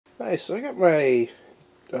Hi, so I got my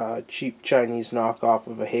cheap Chinese knockoff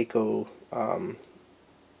of a Hakko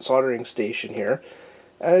soldering station here,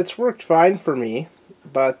 and it's worked fine for me,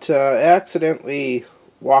 but I accidentally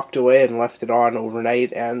walked away and left it on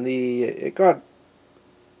overnight, and it got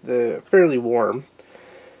fairly warm,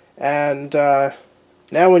 and now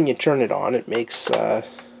when you turn it on, it makes a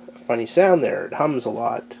funny sound there. It hums a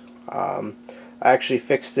lot. I actually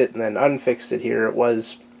fixed it and then unfixed it here. It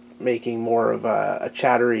was making more of a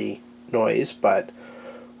chattery noise, but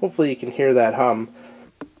hopefully you can hear that hum.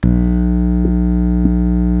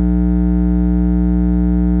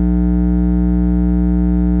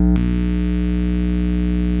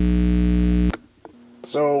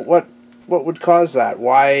 So what would cause that?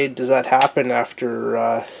 Why does that happen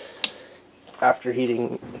after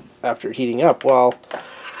heating up? Well,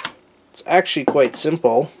 it's actually quite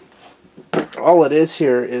simple. All it is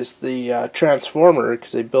here is the transformer,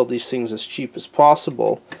 because they build these things as cheap as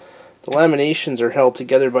possible. The laminations are held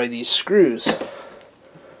together by these screws.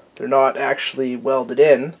 They're not actually welded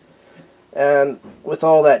in, and with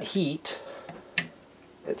all that heat,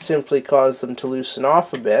 it simply caused them to loosen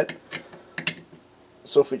off a bit.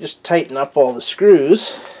 So if we just tighten up all the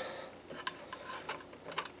screws,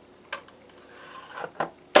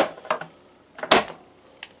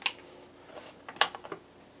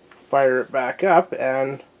 fire it back up,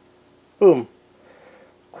 and boom,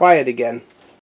 quiet again.